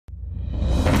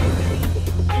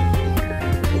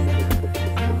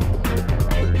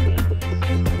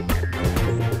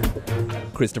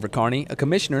Christopher Carney, a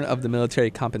commissioner of the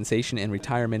Military Compensation and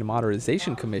Retirement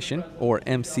Modernization Commission, or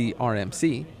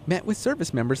MCRMC, met with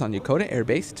service members on Yokota Air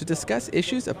Base to discuss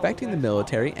issues affecting the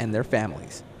military and their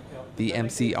families. The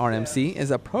MCRMC is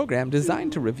a program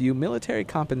designed to review military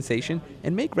compensation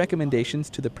and make recommendations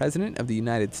to the President of the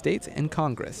United States and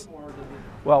Congress.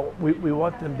 Well, we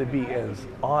want them to be as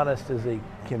honest as they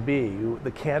can be.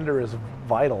 The candor is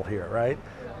vital here, right?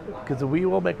 Because we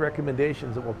will make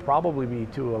recommendations that will probably be,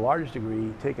 to a large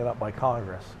degree, taken up by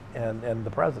Congress and the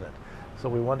President. So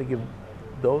we want to give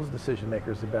those decision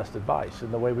makers the best advice.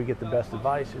 And the way we get the best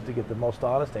advice is to get the most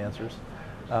honest answers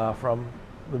from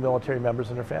the military members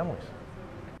and their families.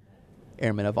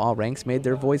 Airmen of all ranks made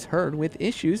their voice heard with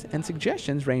issues and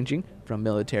suggestions ranging from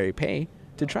military pay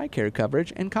to TRICARE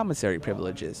coverage and commissary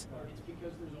privileges.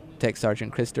 Tech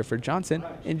Sergeant Christopher Johnson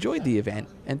enjoyed the event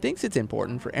and thinks it's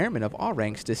important for airmen of all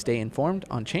ranks to stay informed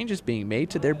on changes being made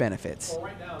to their benefits.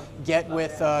 Get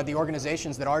with the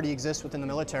organizations that already exist within the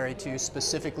military to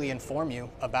specifically inform you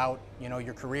about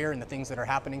your career and the things that are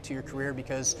happening to your career,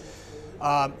 because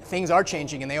things are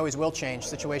changing and they always will change.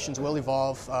 Situations will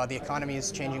evolve. The economy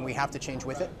is changing. We have to change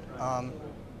with it.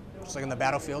 Just like on the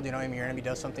battlefield, your enemy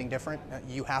does something different,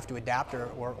 you have to adapt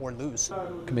or lose.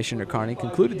 Commissioner Carney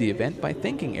concluded the event by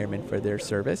thanking airmen for their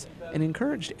service and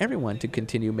encouraged everyone to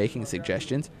continue making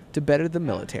suggestions to better the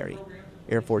military.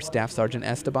 Air Force Staff Sergeant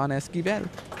ESTEBAN,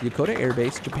 Yokota Air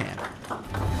Base, Japan.